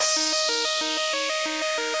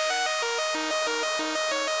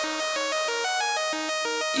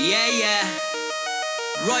Yeah, yeah.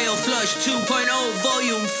 Royal Flush 2.0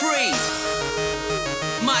 Volume 3.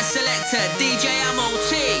 My selector, DJ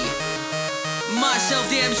MOT. Myself,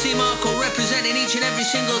 the MC Marko, representing each and every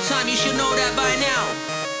single time. You should know that by now.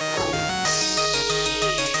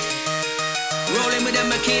 Rolling with them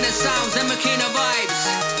Makina sounds, them Makina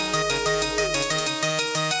vibes.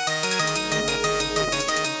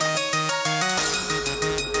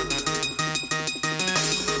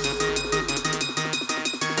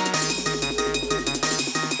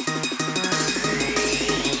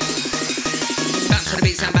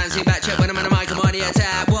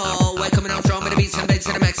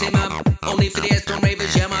 Only for the S-Storm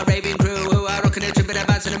Ravens, yeah, my raving crew, who are rocking it, tripping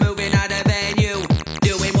about and moving out of venue.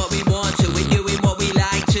 Doing what we want to, we're doing what we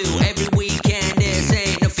like to. Every weekend, this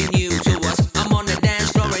ain't nothing new to us. I'm on the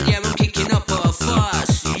dance floor and yeah, I'm kicking up a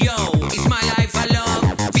fuss. Yo, it's my life, I love.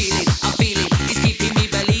 I feel it, it's keeping me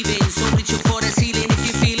believing. So reach up for the ceiling if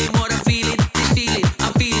you're feeling what I'm feeling. This feeling,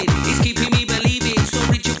 I'm feeling, it's keeping me believing. So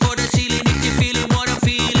reach up for the ceiling if you're feeling what I'm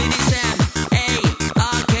feeling. It's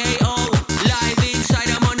M-A-R-K-O, live inside,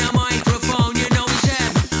 I'm on the microphone. You know it's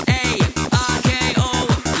M-A-R-K-O,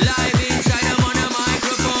 live inside, I'm on the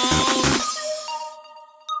microphone.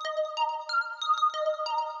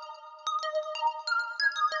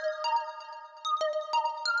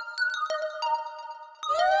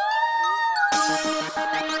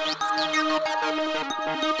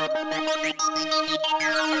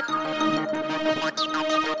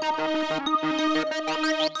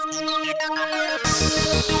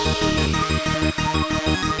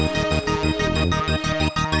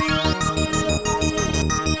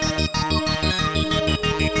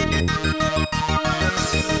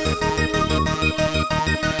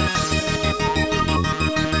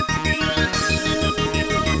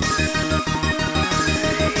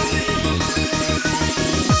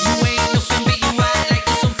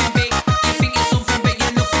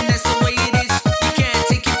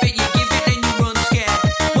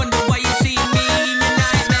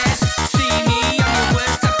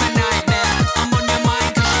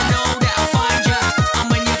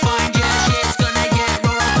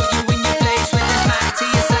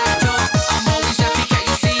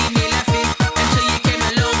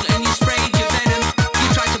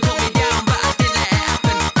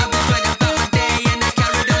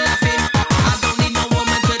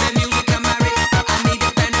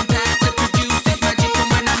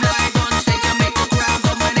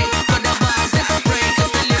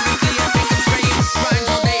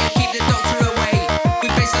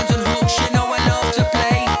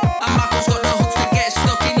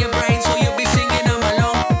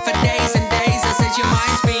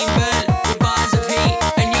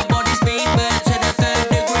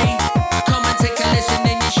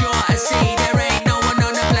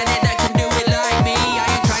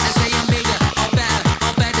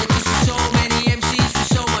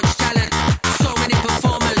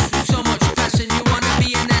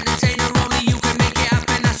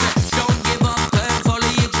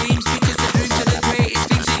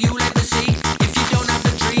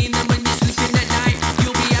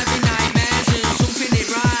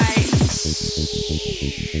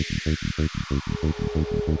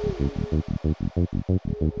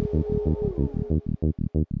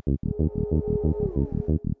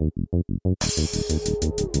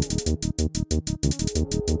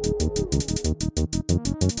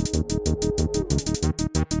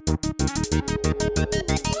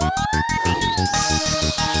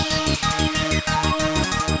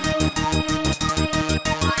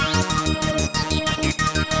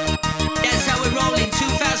 That's how we're rolling,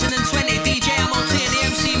 2020, DJ MOT and the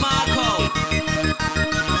MC Marko.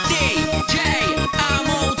 DJ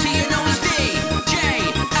MOT, you know it's DJ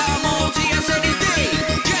MOT, I said it's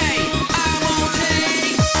DJ MOT.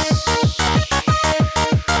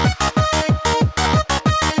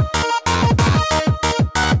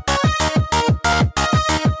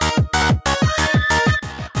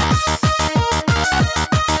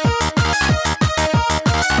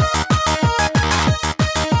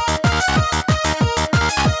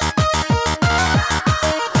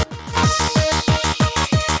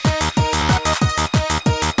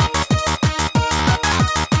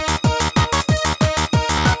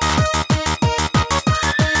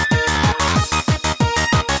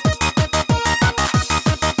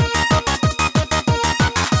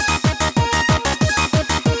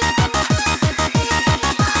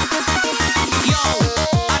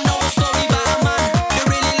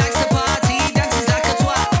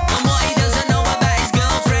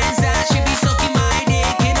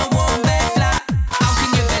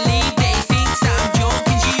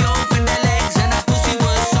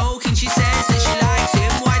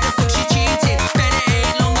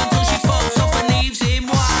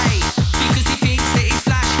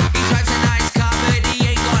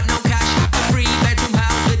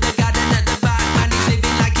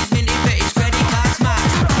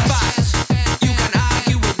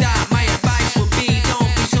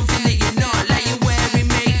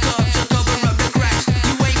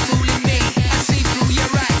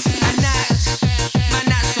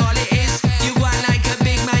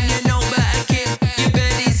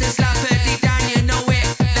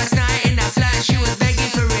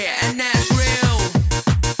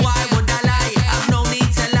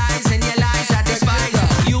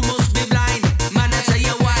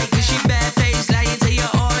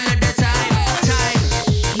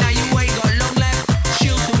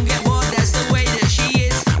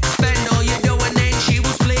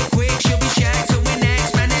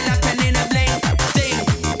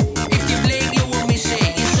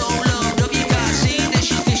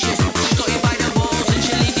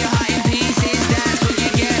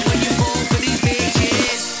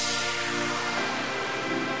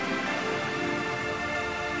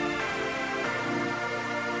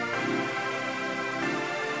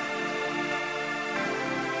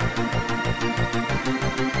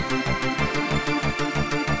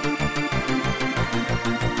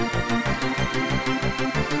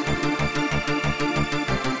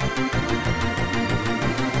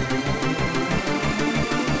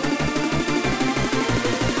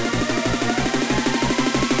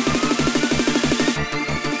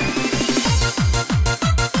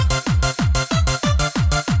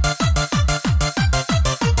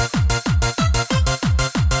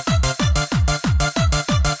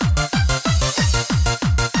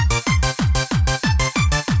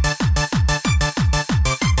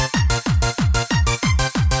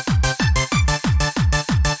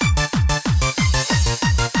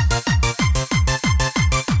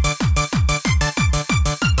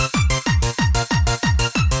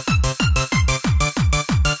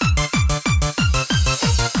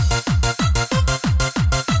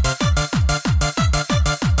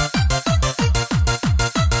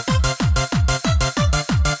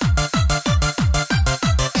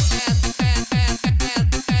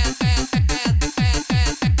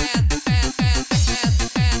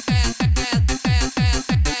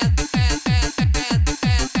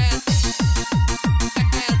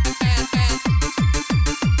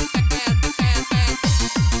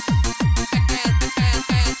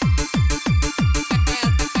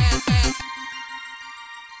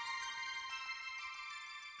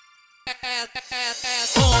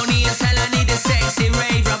 Horny as hell, I need a sexy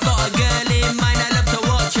raver. I've got a girl in mind, I love to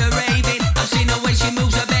watch her raving. I've seen the way she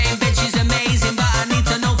moves her bet in bed, she's amazing. But I need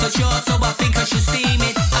to know for sure, so I think I should steam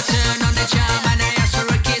it. I turn on the charm and I ask for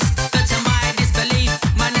a kiss. But to my disbelief,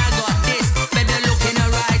 man, I got this. Better look in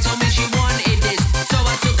her eye, told me she wanted this. So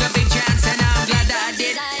I took a big chance and I'm glad that I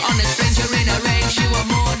did. On a stranger in a rave, she were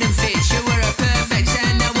more than fit. She were a perfect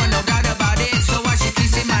 10, there was no doubt about it. So I she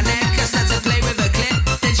kissing my neck, I start to play with her clip.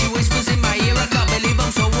 Then she whispers in my ear, I can't believe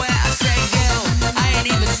I'm so wet. I say, girl, I ain't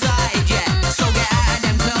even started yet. So get out of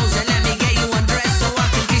them clothes and let me get you undressed. So I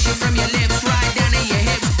can kiss you from your lips, right down to your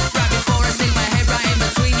hips. Right before I stick my head right in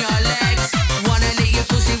between your legs. Wanna lick your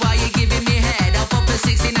pussy while you're giving me head. I'll pop a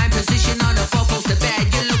 69 position on a four-poster bed.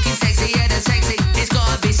 You're looking sexier than sexy, it's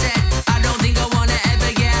gotta be said. I don't think I wanna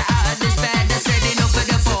ever get out of this bed. I said enough of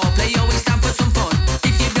the foreplay, always time for some fun.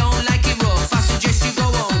 If you don't like it rough, I suggest you go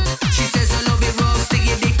home. She says I love it rough, stick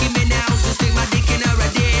your dick in me now. So stick my dick in her, I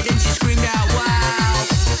did, and she screamed out, wow.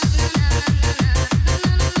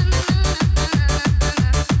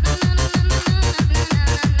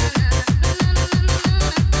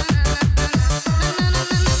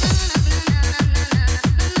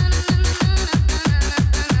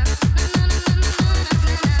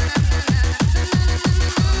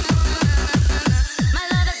 My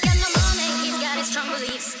lover's got no money, he's got his strong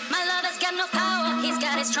beliefs. My lover's got no power, he's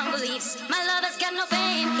got his strong beliefs. My lover's got no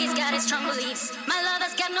fame, he's got his strong beliefs. My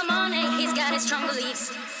lover's got no money, he's got his strong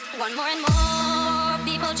beliefs. Want more and more,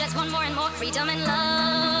 people just want more and more freedom and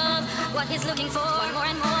love. What he's looking for, want more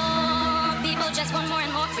and more, people just want more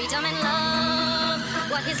and more freedom and love.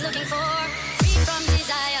 What he's looking for, free from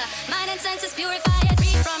desire, mind and senses purified.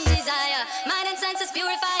 Free from desire, mind and senses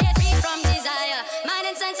purified. Free from desire, mind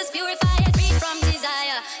and senses purified. Free from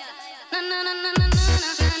desire. Na na na na na na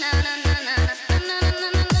na na na na.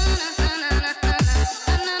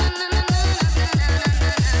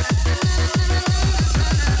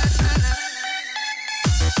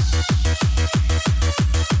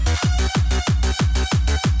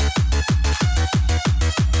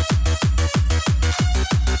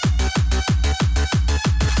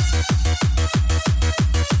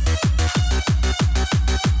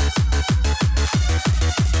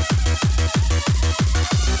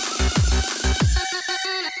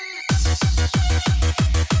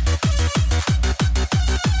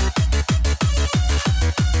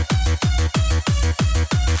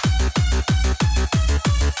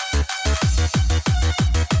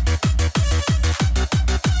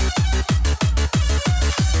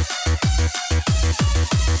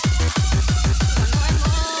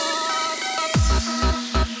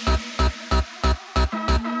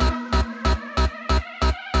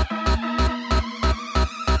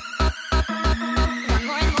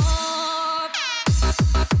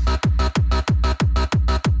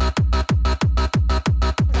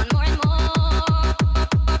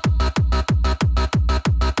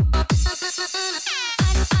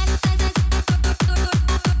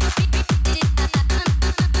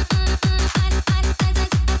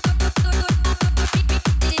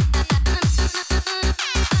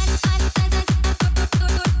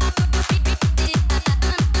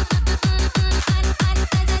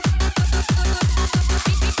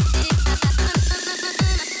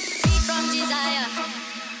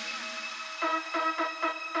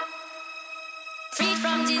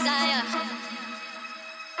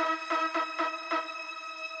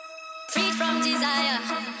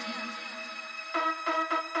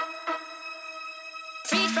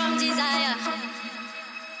 from desire.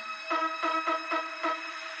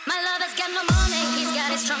 My lover's got no money, he's got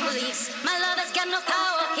his strong beliefs. My lover's got no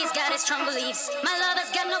power, he's got his strong beliefs. My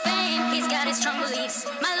lover's got no fame, he's got his strong beliefs.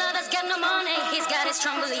 My lover's got no money, he's got his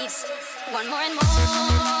strong beliefs. Want more and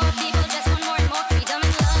more, people just want more and more freedom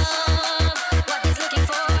and love. What he's looking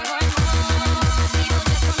for, more and more, people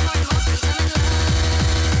just want more and more freedom and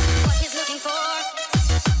love. What he's looking for.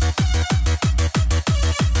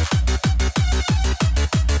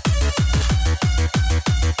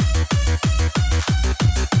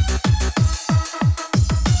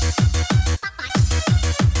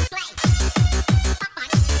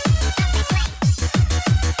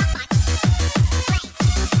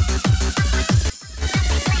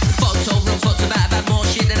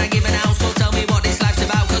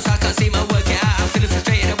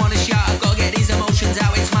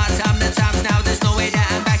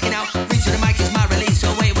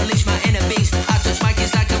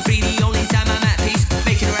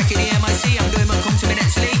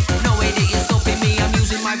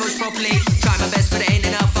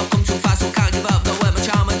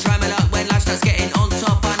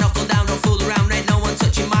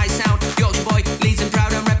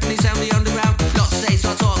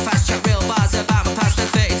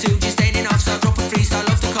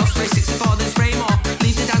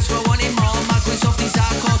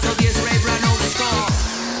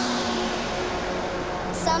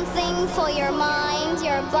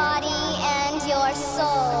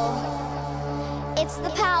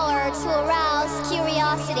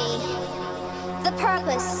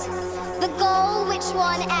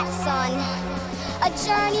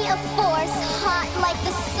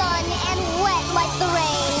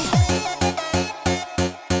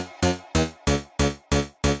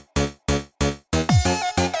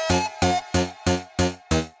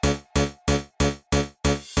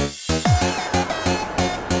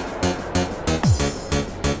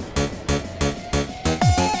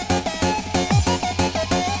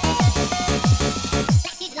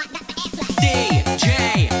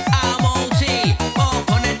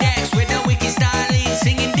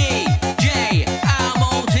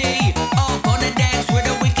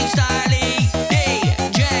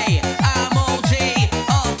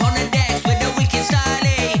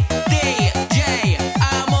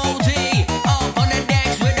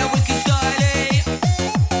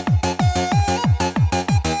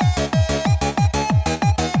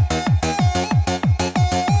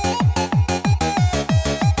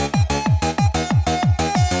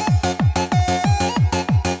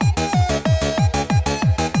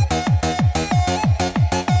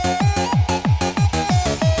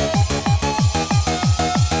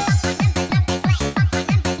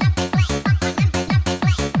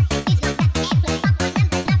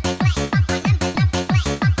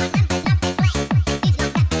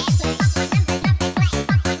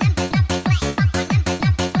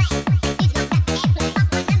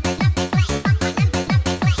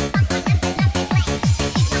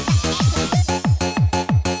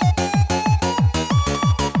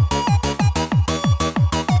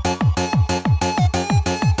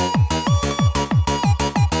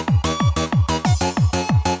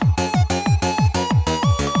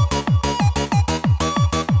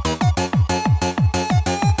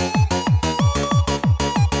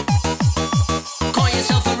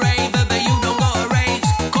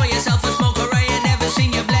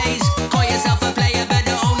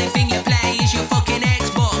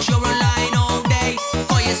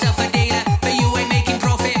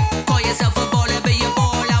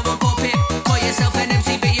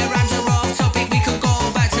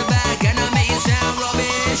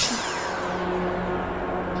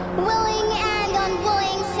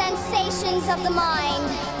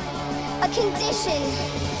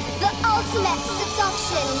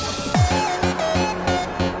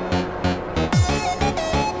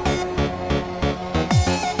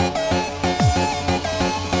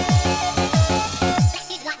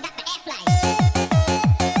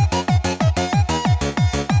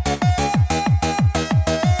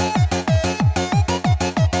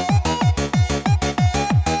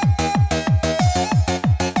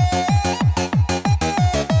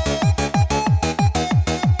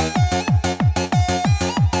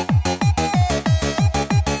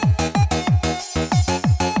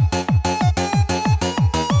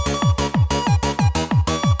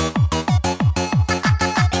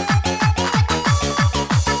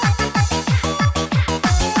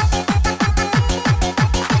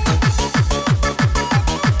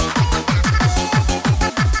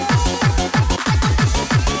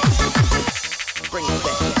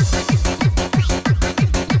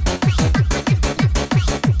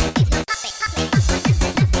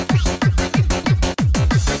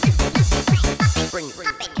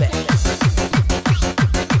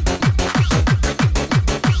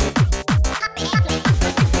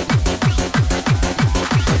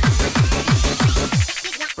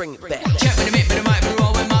 Bring it back. Check with a mic, with a mic, with a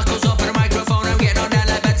roll when Marko's up on a microphone. I'm getting on that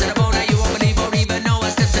like bad to the bone. Now you won't believe or even know. I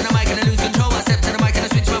step to the mic and I lose control. I step to the mic and I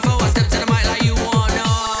switch my flow. I step to the mic like you won't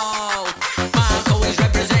know. Marko is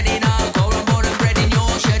representing hardcore. I'm born and bred in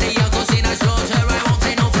Yorkshire. The young go see I slaughter. I won't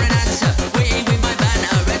take no for an answer. Waiting with my banner,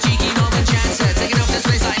 a cheeky Norman chancer. Taking off this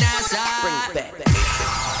place like NASA. Bring it back.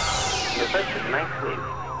 The first is ninth wave.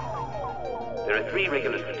 There are 3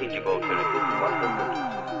 regular strategic alternatives and 1 different.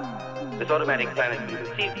 This automatic plan is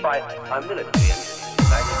conceived by our military and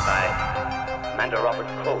designed by Commander Robert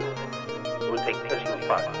Cole, who will take personal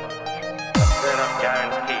part. That's fair enough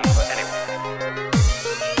guarantee for anyone.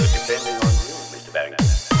 But depending on you, Mr. Barrington.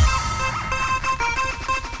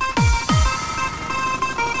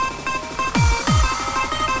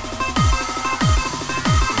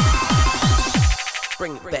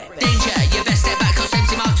 Bring it back. Danger, you best step back, cause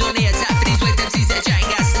MC Mark's on the attack for these wave MCs that chatting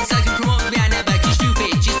gas. And second promotes behind their back, you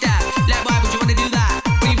stupid, just that. Like, why would you wanna do that?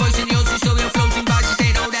 When you're voicing the old story on floating bars, you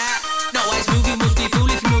stay know that. No wise move, you must be fool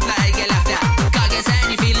if you move like you get laughed at. Can't get set and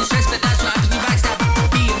you're feeling stressed, but that's what happens when you backstab.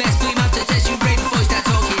 Be your best, do your mouth to test you, brave before you start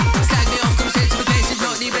talking. Slag me off, come say to my face, it's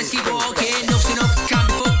not the best, keep walking. Enough's enough, can't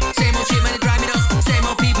be fucked. Same old shit, man, it drive me nuts. Same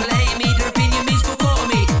old people hate me, their opinion means fuck all of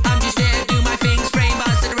me. I'm just there to do my thing, spraying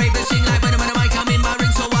bars to the ravers, sing like when I'm on a mic, I'm in my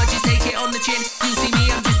ring, so I just take it on the chin. You see me,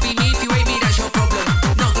 I'm just be me. If you hate me, that's your problem.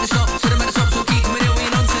 Not gonna stop, so the matter stop, so keep coming in with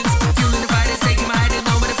your nonsense. Fueling the fire that's taking my head, and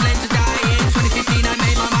no the flames are dying. 2015, I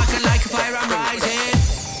made my mark, and like a fire, I'm rising.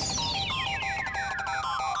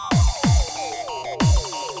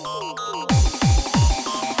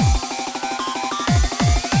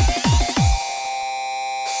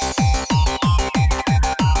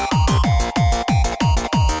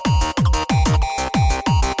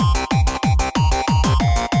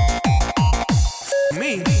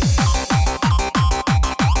 Me.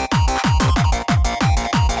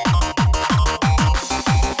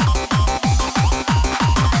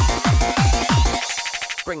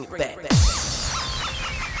 Bring it back.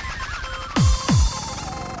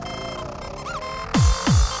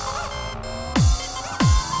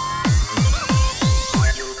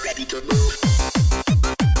 Are you ready to move?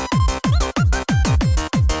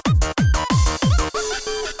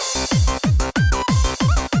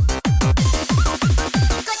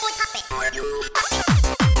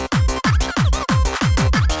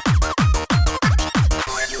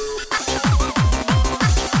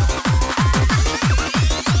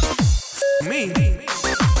 Me.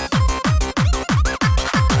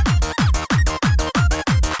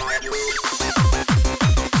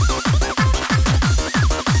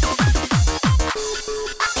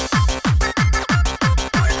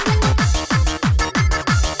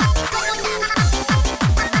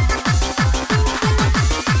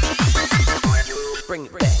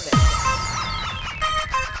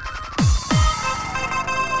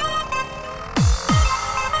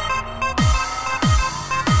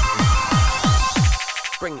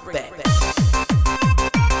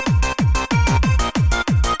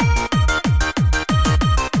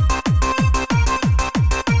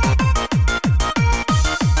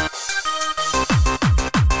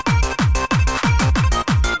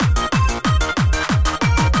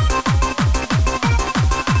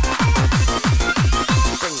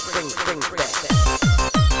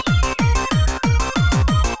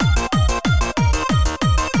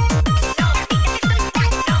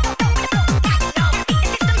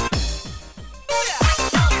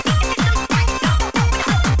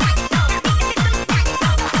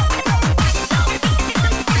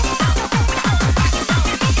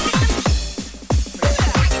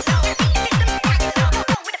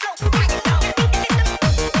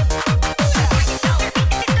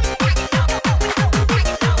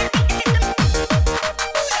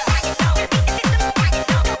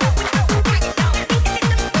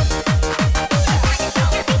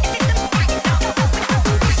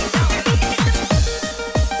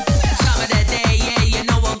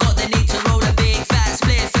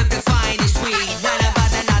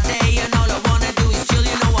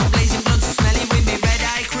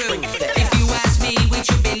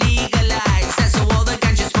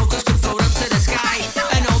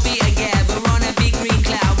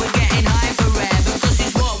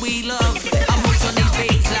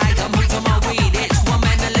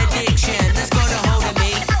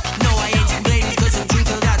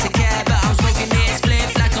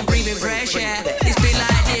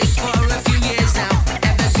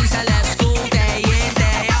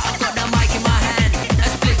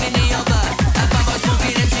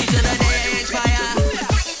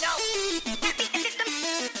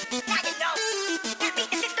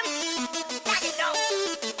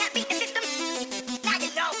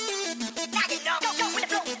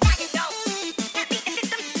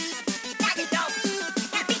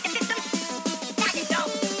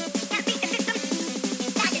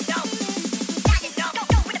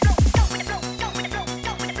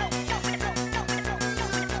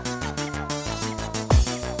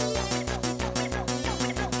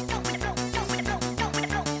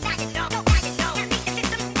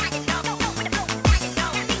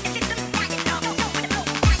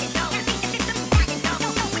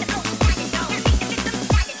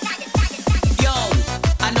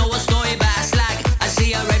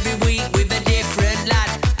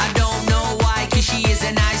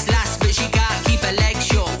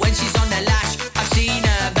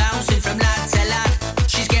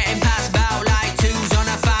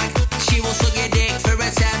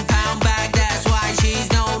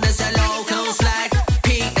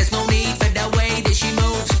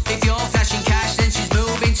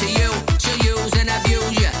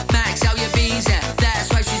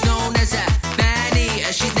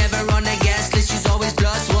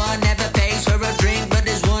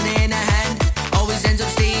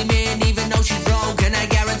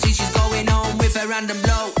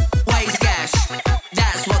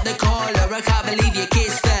 I can't believe you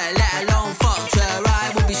kissed her, let alone fucked her.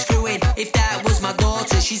 I would be screwing if that was my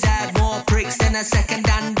daughter. She's had more pricks than a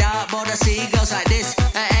second-hand dartboard. I see girls like this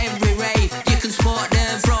at every rave. You can spot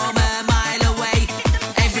them from a mile away.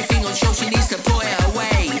 Everything on show, she needs to put it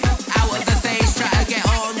away. Out of her face, try to get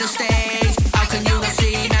on the stage. How can you not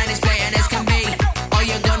see, man, it's blatant as can be. All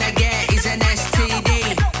you're gonna get is an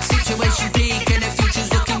STD. Situation peak and the future's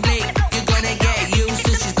looking bleak. You're gonna get used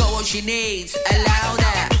to she's got what she needs. Allow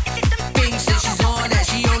that. Thinks that she's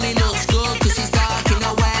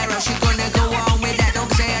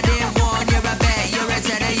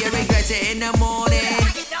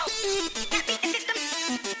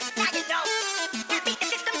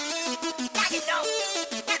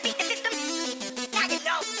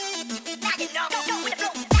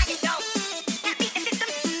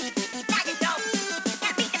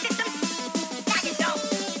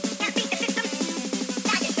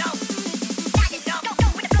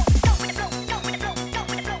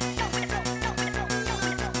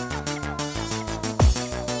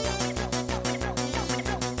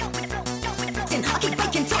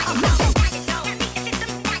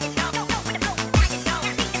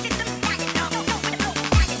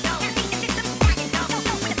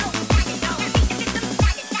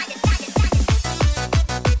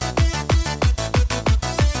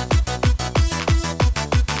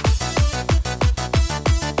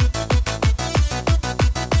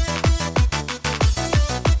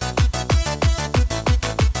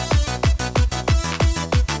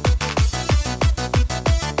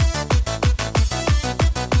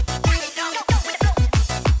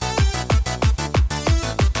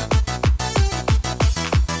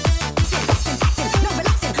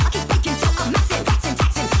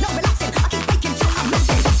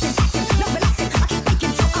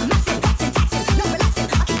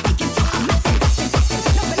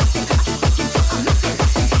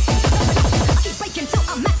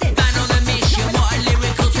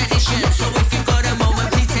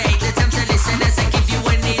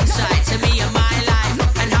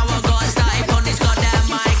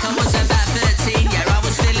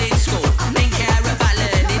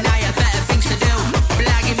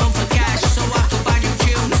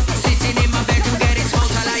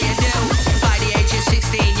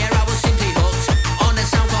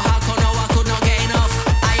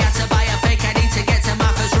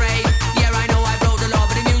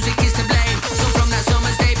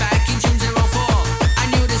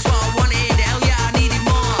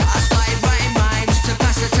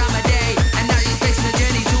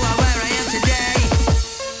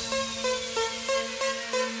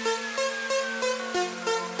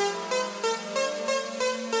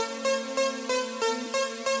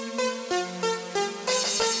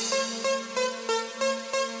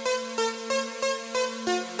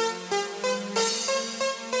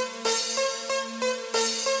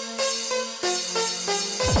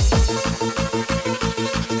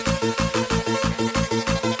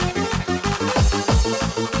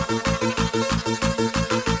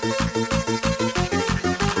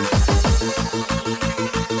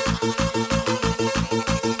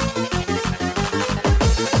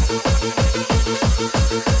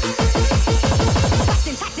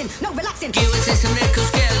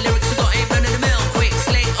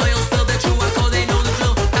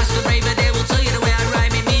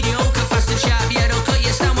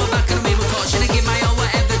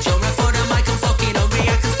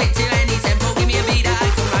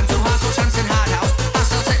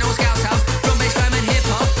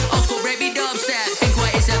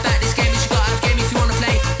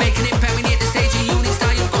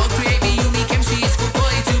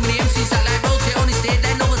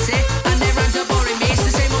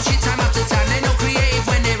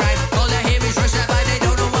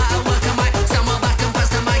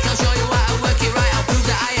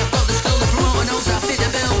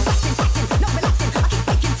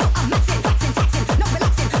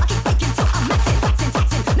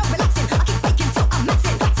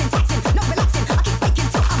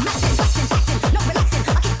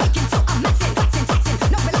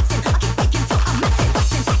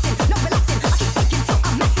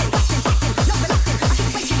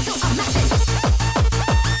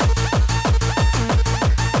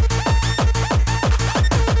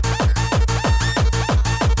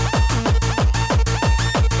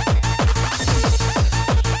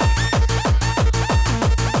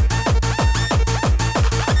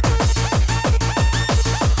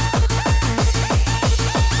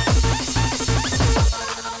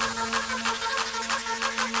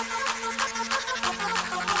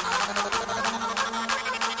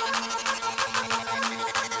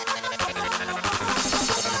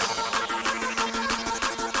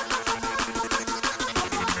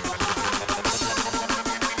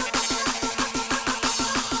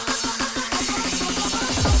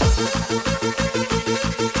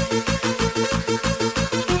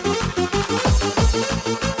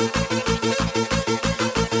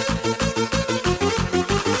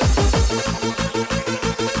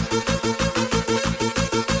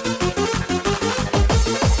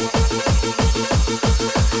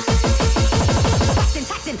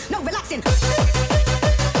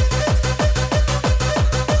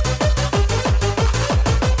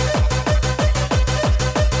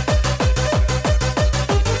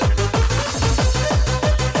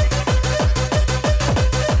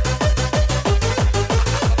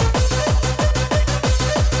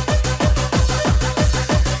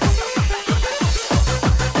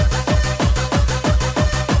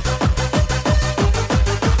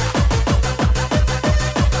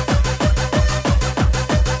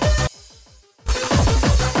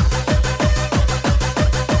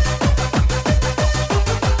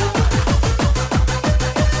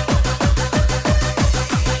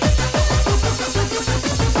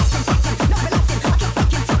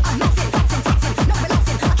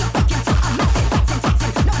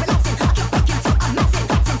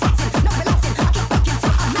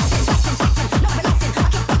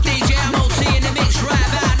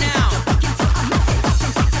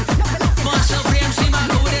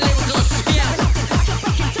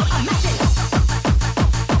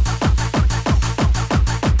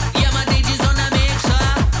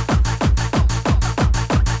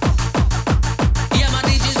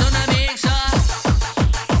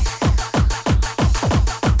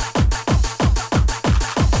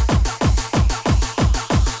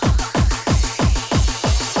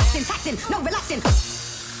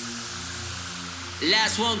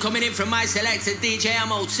Last one coming in from my selector DJ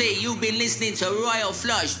MOT. You've been listening to Royal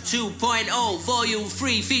Flush 2.0 Volume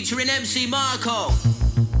 3 featuring MC Marko.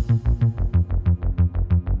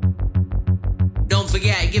 Don't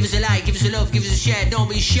forget, give us a like, give us a love, give us a share. Don't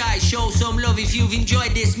be shy, show some love if you've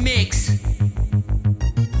enjoyed this mix.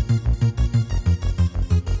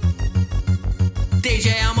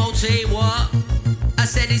 DJ MOT, what? I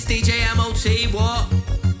said it's DJ MOT, what?